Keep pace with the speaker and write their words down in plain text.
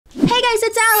guys,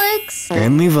 it's Alex.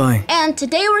 And Levi. And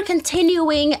today we're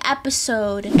continuing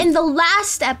episode. In the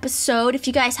last episode, if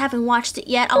you guys haven't watched it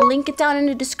yet, I'll link it down in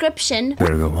the description.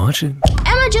 Better go watch it.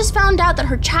 Emma just found out that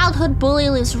her childhood bully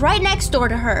lives right next door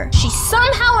to her. She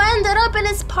somehow ended up in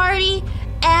his party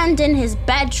and in his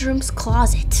bedroom's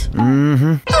closet. What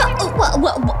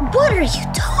are you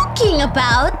talking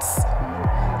about?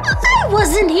 I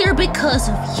wasn't here because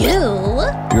of you.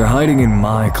 You're hiding in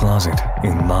my closet,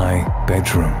 in my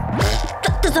bedroom.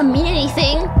 That doesn't mean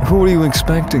anything. Who are you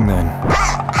expecting then?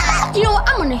 You know what?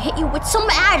 I'm gonna hit you with some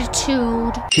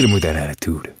attitude. Hit him with that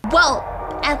attitude. Well,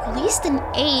 at least an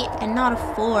 8 and not a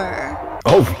 4.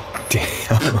 Oh,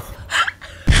 damn.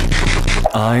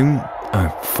 I'm a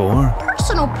 4?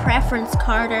 Personal preference,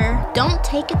 Carter. Don't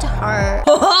take it to heart.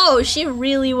 Oh, she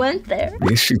really went there.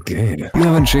 Yes, she did. You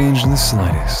haven't changed in the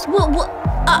slightest.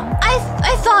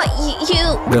 I thought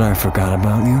you... That I forgot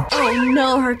about you? Oh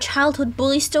no, her childhood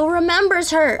bully still remembers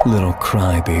her. Little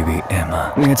crybaby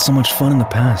Emma. We had so much fun in the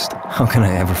past. How can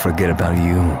I ever forget about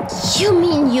you? You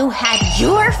mean you had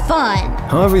your fun?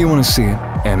 However you want to see it,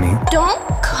 Emmy. Don't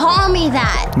call me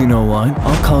that. You know what?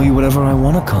 I'll call you whatever I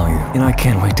want to call you. And I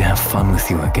can't wait to have fun with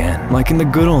you again. Like in the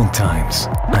good old times.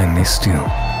 I missed you,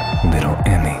 little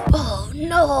Emmy. Oh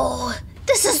no.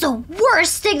 This is the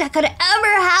worst thing that could ever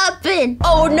happen.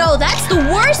 Oh no, that's the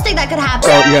worst thing that could happen.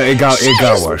 Oh yeah, it got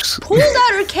worse. Pulled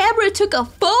out her camera and took a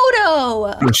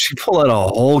photo. She pulled out a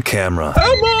whole camera.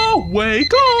 Emma,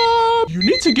 wake up! You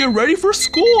need to get ready for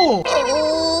school.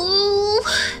 Oh,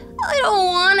 I don't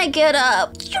want to get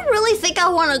up. Do you really think I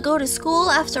want to go to school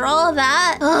after all of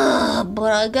that?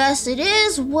 But I guess it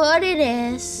is what it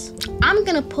is. I'm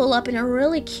gonna pull up in a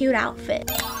really cute outfit.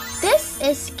 This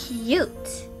is cute.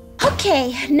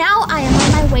 Okay, now I am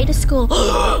on my way to school.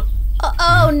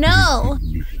 Oh no!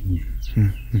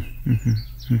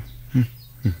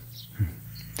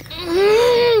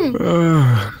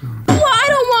 Well, I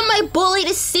don't want my bully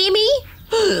to see me.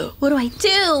 What do I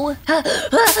do?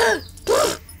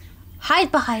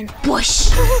 Hide behind bush.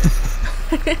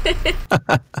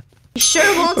 You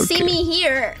sure won't see me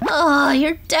here. Oh,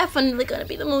 you're definitely gonna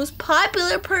be the most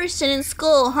popular person in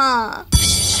school, huh?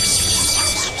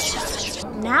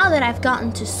 Now that I've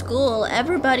gotten to school,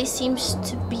 everybody seems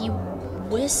to be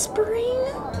whispering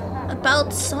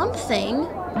about something.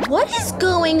 What is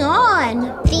going on?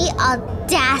 The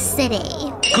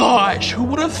audacity. Gosh, who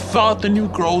would have thought the new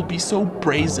girl would be so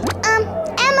brazen?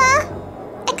 Emma,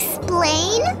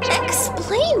 explain?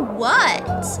 Explain what?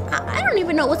 I don't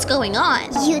even know what's going on.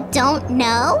 You don't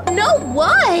know? No,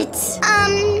 what?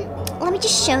 Let me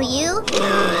just show you.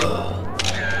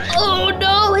 Oh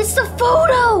no, it's the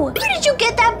photo! Where did you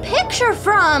get that picture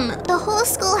from? The whole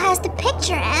school has the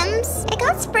picture, Ems. It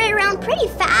got spread around pretty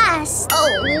fast.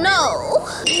 Oh no.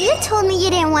 You told me you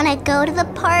didn't want to go to the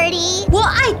party. Well,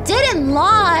 I didn't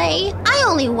lie. I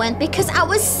only went because I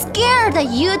was scared that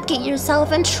you'd get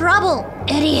yourself in trouble,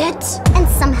 idiot. And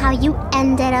somehow you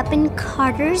ended up in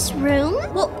Carter's room?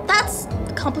 Well, that's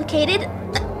complicated.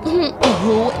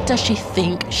 Who does she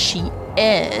think she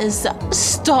is?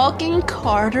 Stalking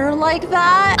Carter like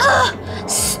that?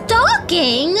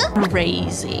 Stalking?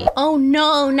 Crazy. Oh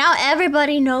no, now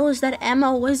everybody knows that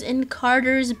Emma was in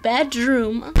Carter's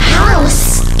bedroom. How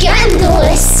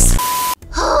scandalous!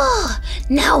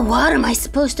 Now what am I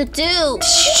supposed to do? Did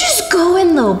she just go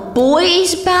in the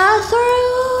boys'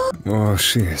 bathroom? Oh,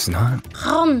 she is not.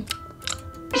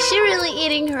 Is she really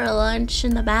eating her lunch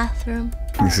in the bathroom?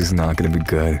 This is not gonna be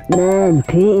good. Man,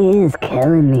 Pete is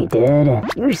killing me, dude.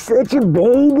 You're such a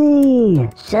baby.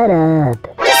 Shut up.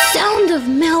 The sound of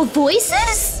male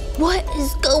voices? What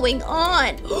is going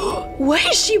on? Why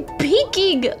is she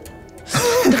peeking?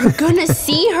 They're gonna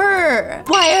see her.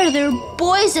 Why are there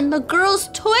boys in the girls'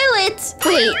 toilet?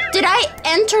 Wait, did I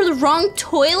enter the wrong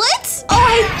toilet? Oh,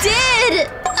 I did!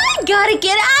 I gotta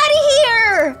get out of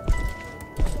here!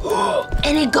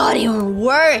 And it got even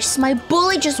worse. My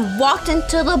bully just walked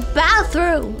into the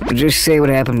bathroom. Just say what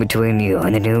happened between you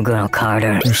and the new girl,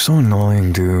 Carter. You're so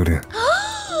annoying, dude.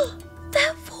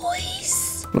 That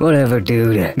voice. Whatever,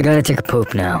 dude. I gotta take a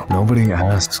poop now. Nobody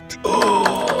asked.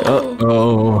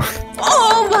 Uh-oh.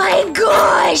 Oh my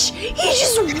gosh! He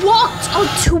just walked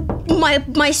onto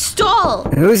my stall.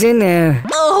 Who's in there?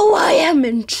 Oh, I am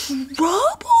in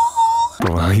trouble.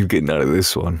 Well, how are you getting out of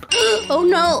this one? Oh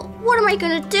no, what am I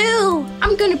gonna do?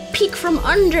 I'm gonna peek from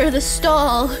under the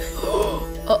stall.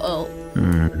 Uh-oh.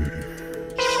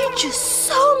 He just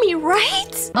saw me,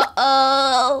 right?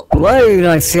 Uh-oh. Why are you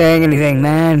not saying anything,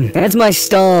 man? That's my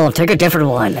stall. Take a different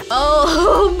one.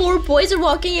 Oh, more boys are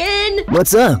walking in.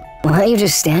 What's up? Why are you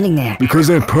just standing there? Because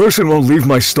that person won't leave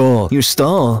my stall. Your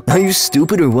stall? Are you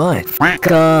stupid or what?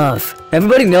 Fuck off.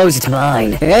 Everybody knows it's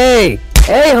mine. Hey!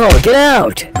 Hey-ho, get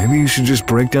out! Maybe you should just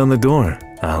break down the door,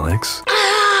 Alex.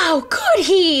 How could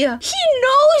he? He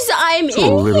knows I'm A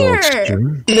in little here.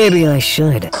 extreme. Maybe I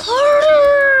should.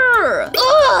 Carter!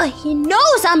 Ugh, he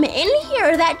knows I'm in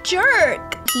here, that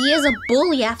jerk. He is a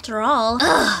bully after all.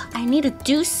 Ugh, I need to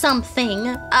do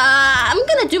something. I'm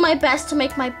gonna do my best to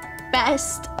make my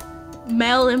best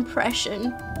male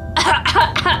impression.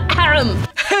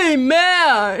 Hey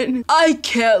man, I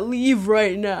can't leave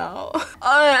right now.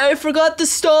 I forgot the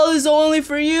stall is only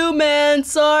for you, man.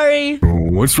 Sorry.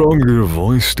 What's wrong with your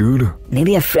voice, dude?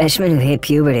 Maybe a freshman who hit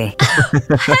puberty.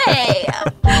 Hey,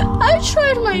 I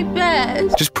tried my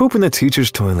best. Just poop in the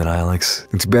teacher's toilet, Alex.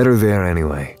 It's better there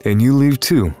anyway. And you leave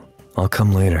too. I'll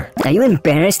come later. Are you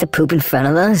embarrassed to poop in front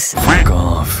of us? Fuck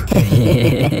off.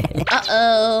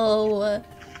 Uh-oh.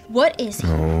 What is he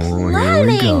Oh,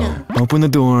 planning? here we go. Open the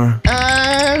door.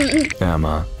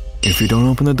 Emma, if you don't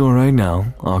open the door right now,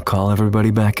 I'll call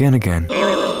everybody back in again.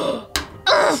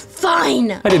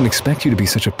 Fine. I didn't expect you to be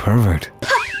such a pervert.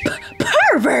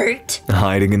 Pervert.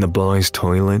 Hiding in the boys'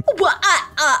 toilet. Well,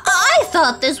 I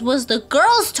thought this was the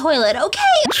girls' toilet, okay?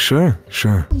 Sure.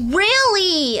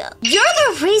 Really? You're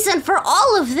the reason for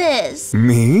all of this.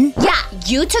 Me? Yeah,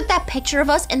 you took that picture of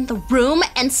us in the room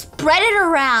and spread it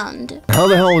around. How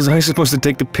the hell was I supposed to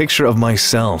take the picture of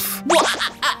myself? Well,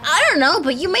 I don't know,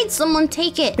 but you made someone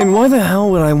take it. And why the hell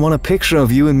would I want a picture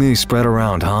of you and me spread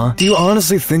around, huh? Do you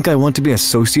honestly think I want to be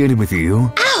associated with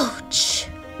you? Ouch.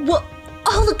 Well,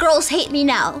 all the girls hate me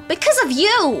now because of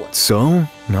you. So,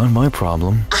 not my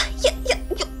problem.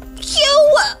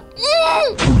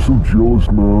 I'm so jealous,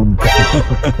 man.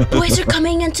 Boys are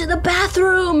coming into the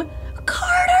bathroom.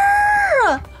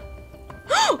 Carter!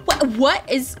 What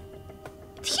is...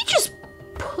 He just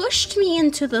pushed me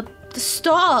into the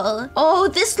stall. Oh,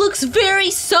 this looks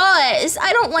very sus.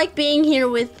 I don't like being here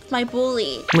with my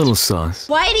bully. Little sus.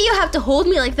 Why do you have to hold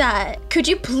me like that? Could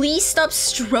you please stop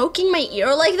stroking my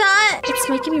ear like that? It's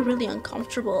making me really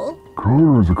uncomfortable.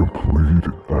 Carter is a complete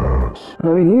ass. I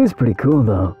mean, he is pretty cool,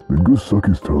 though. Then go suck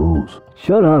his toes.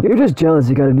 Shut up. You're just jealous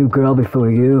you got a new girl before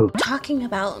you. Talking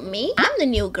about me? I'm the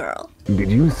new girl. Did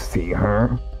you see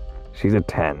her? She's a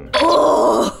 10.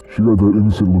 Oh! She got that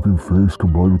innocent-looking face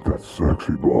combined with that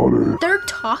sexy body. They're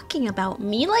talking about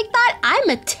me like that? I'm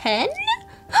a 10?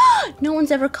 No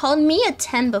one's ever called me a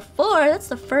 10 before. That's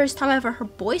the first time I ever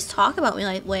heard boys talk about me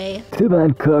that way. Too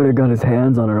bad Carter got his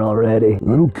hands on her already. I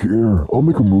don't care. I'll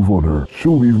make a move on her.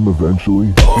 She'll leave him eventually.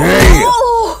 Hey!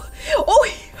 Oh,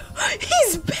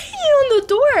 he's banging on the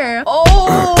door.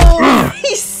 Oh,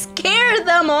 he scared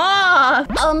them off.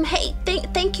 Hey,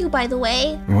 thank you, by the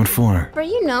way. What for? For,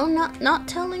 not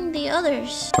telling the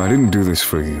others. I didn't do this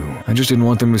for you. I just didn't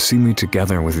want them to see me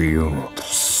together with you.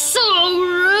 So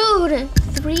rude.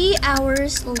 3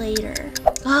 hours later.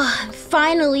 I'm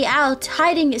finally out.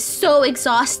 Hiding is so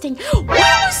exhausting. Why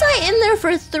was I in there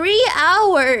for 3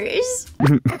 hours?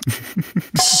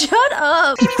 Shut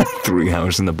up. 3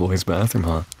 hours in the boys' bathroom,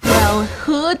 huh? Well,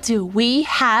 who do we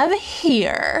have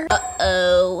here?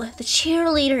 Uh-oh. The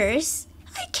cheerleaders.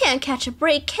 I can't catch a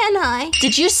break, can I?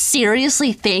 Did you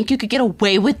seriously think you could get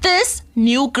away with this,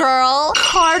 new girl?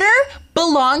 Carter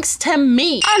belongs to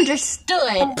me.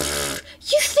 Understood?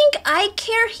 You think I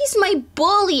care? He's my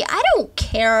bully. I don't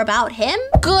care about him.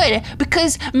 Good,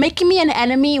 because making me an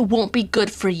enemy won't be good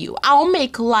for you. I'll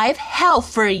make life hell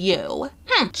for you.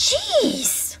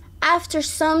 Jeez. After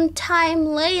some time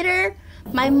later,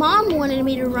 my mom wanted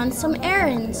me to run some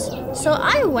errands, so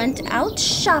I went out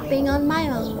shopping on my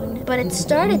own. But it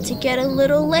started to get a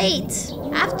little late.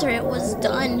 After it was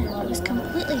done, it was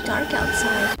completely dark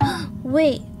outside.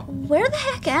 Wait, where the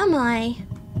heck am I?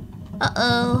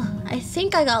 Uh-oh, I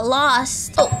think I got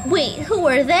lost. Oh, wait, who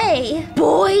are they?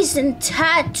 Boys in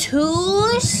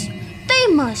tattoos? They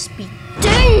must be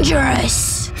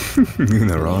dangerous. In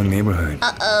the wrong neighborhood.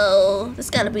 Uh-oh, this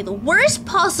gotta be the worst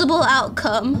possible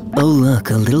outcome. Oh look,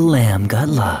 a little lamb got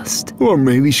lost. Or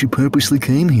maybe she purposely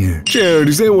came here. Jared,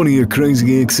 is that one of your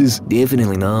crazy exes?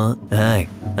 Definitely not. Hi,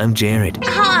 I'm Jared.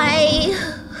 Hi.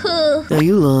 Are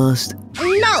you lost?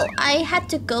 No, I had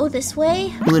to go this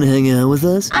way. Wanna hang out with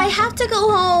us? I have to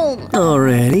go home.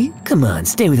 Already? Come on,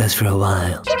 stay with us for a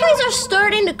while. You guys are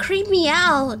starting to creep me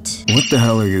out. What the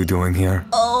hell are you doing here?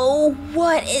 Oh,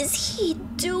 what is he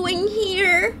doing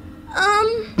here?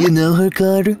 You know her,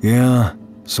 Carter? Yeah,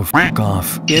 so fuck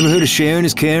off. You ever heard of Sharon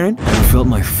is Karen? Ever felt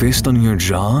my fist on your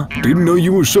jaw? Didn't know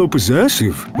you were so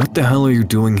possessive. What the hell are you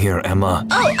doing here, Emma?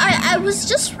 Oh, I I was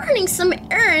just running some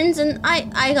errands and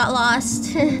I got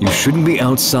lost. You shouldn't be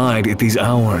outside at these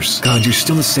hours. God, you're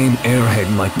still the same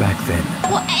airhead like back then.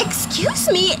 Well, excuse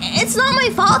me, it's not my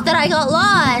fault that I got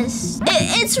lost.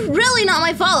 It's really not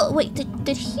my fault. Wait,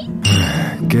 did he?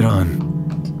 Get on.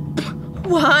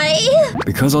 Why?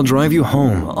 Because I'll drive you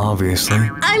home, obviously.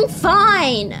 I'm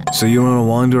fine. So you want to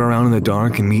wander around in the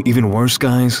dark and meet even worse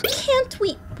guys? Can't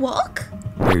we walk?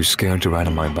 Are you scared to ride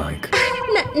on my bike?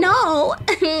 No.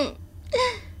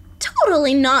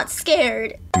 Totally not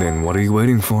scared. Then what are you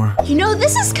waiting for? You know,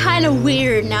 this is kind of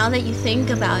weird now that you think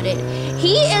about it.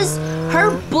 He is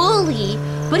her bully,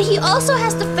 but he also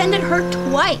has defended her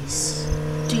twice.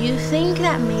 Do you think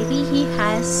that maybe he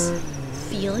has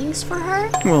feelings for her?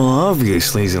 Well,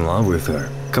 obviously he's in love with her.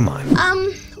 Come on.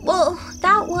 Well,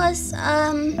 that was,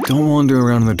 Don't wander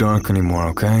around in the dark anymore,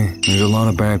 okay? There's a lot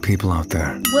of bad people out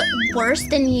there. Worse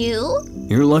than you?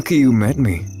 You're lucky you met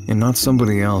me, and not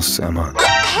somebody else, Emma.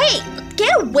 Hey,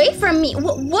 get away from me.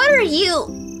 What are you?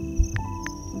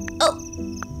 Oh,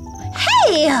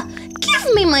 hey,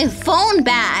 give me my phone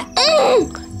back.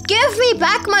 Give me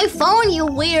back my phone, you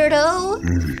weirdo.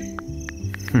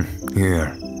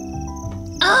 Here.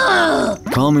 Ugh.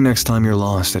 Call me next time you're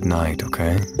lost at night,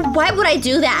 okay? Why would I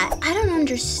do that? I don't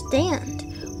understand.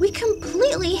 We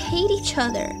completely hate each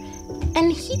other.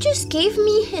 And he just gave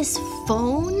me his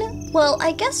phone? Well,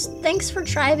 I guess thanks for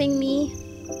driving me.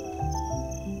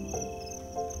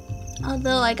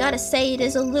 Although I gotta say it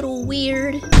is a little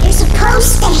weird. You're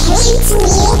supposed to hate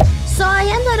me. So I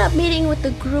ended up meeting with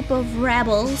a group of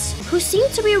rebels who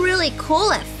seemed to be really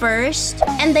cool at first,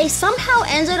 and they somehow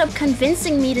ended up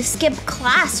convincing me to skip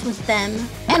class with them.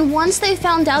 And once they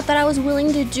found out that I was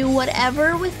willing to do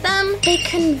whatever with them, they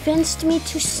convinced me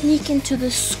to sneak into the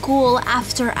school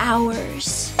after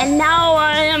hours. And now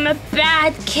I am a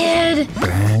bad kid.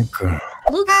 Bad girl.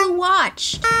 Look who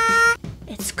watched.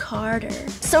 It's Carter.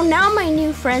 So now my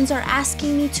new friends are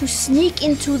asking me to sneak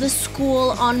into the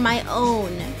school on my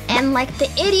own. And like the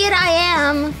idiot I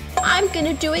am, I'm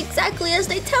gonna do exactly as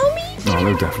they tell me. Oh,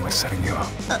 they're definitely setting you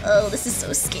up. Uh-oh, this is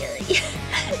so scary.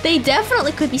 They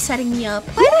definitely could be setting me up.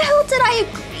 Why the hell did I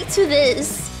agree to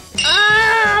this?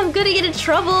 I'm gonna get in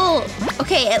trouble.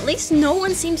 Okay, at least no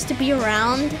one seems to be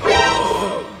around.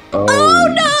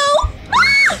 Oh no!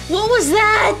 What was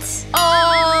that?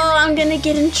 Oh, I'm gonna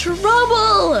get in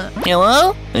trouble.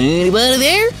 Hello? Anybody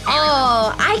there?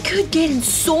 Oh, I could get in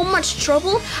so much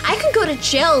trouble. I could go to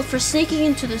jail for sneaking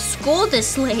into the school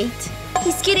this late.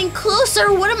 He's getting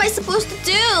closer. What am I supposed to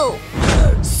do?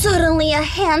 Suddenly, a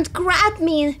hand grabbed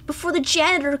me before the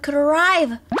janitor could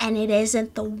arrive. And it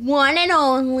isn't the one and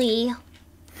only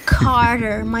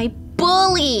Carter, my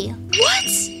bully.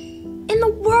 What in the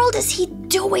world is he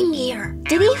doing here?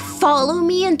 Did he follow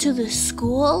me into the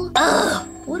school? Ugh,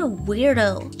 what a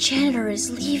weirdo. Janitor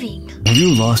is leaving. Have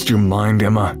you lost your mind,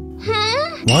 Emma?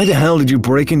 Why the hell did you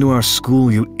break into our school,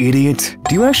 you idiot?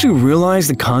 Do you actually realize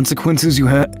the consequences you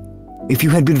had if you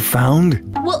had been found?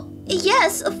 Well,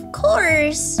 yes, of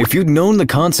course. If you'd known the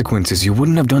consequences, you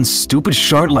wouldn't have done stupid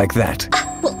shart like that.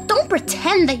 Well, don't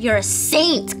pretend that you're a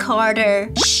saint,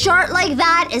 Carter. Shart like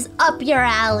that is up your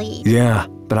alley. Yeah,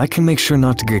 but I can make sure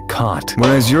not to get caught.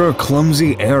 Whereas you're a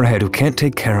clumsy airhead who can't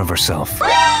take care of herself.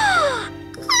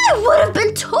 I would have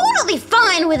been totally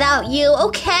fine without you,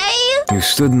 okay? You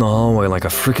stood in the hallway like a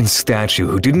freaking statue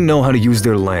who didn't know how to use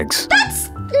their legs. That's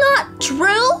not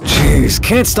true. Jeez,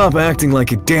 can't stop acting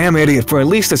like a damn idiot for at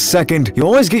least a second. You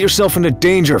always get yourself into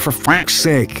danger, for fuck's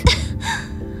sake.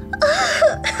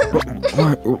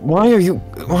 Why are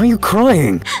you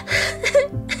crying?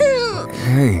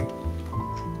 Hey.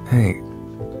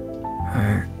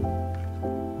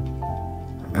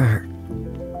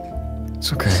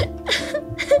 It's okay.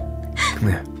 Come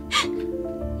here.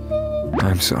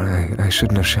 I'm sorry, I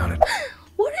shouldn't have shouted.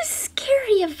 What a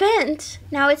scary event.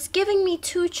 Now it's giving me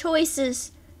two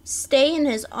choices. Stay in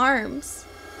his arms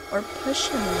or push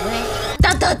him away.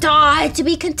 To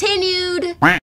be continued.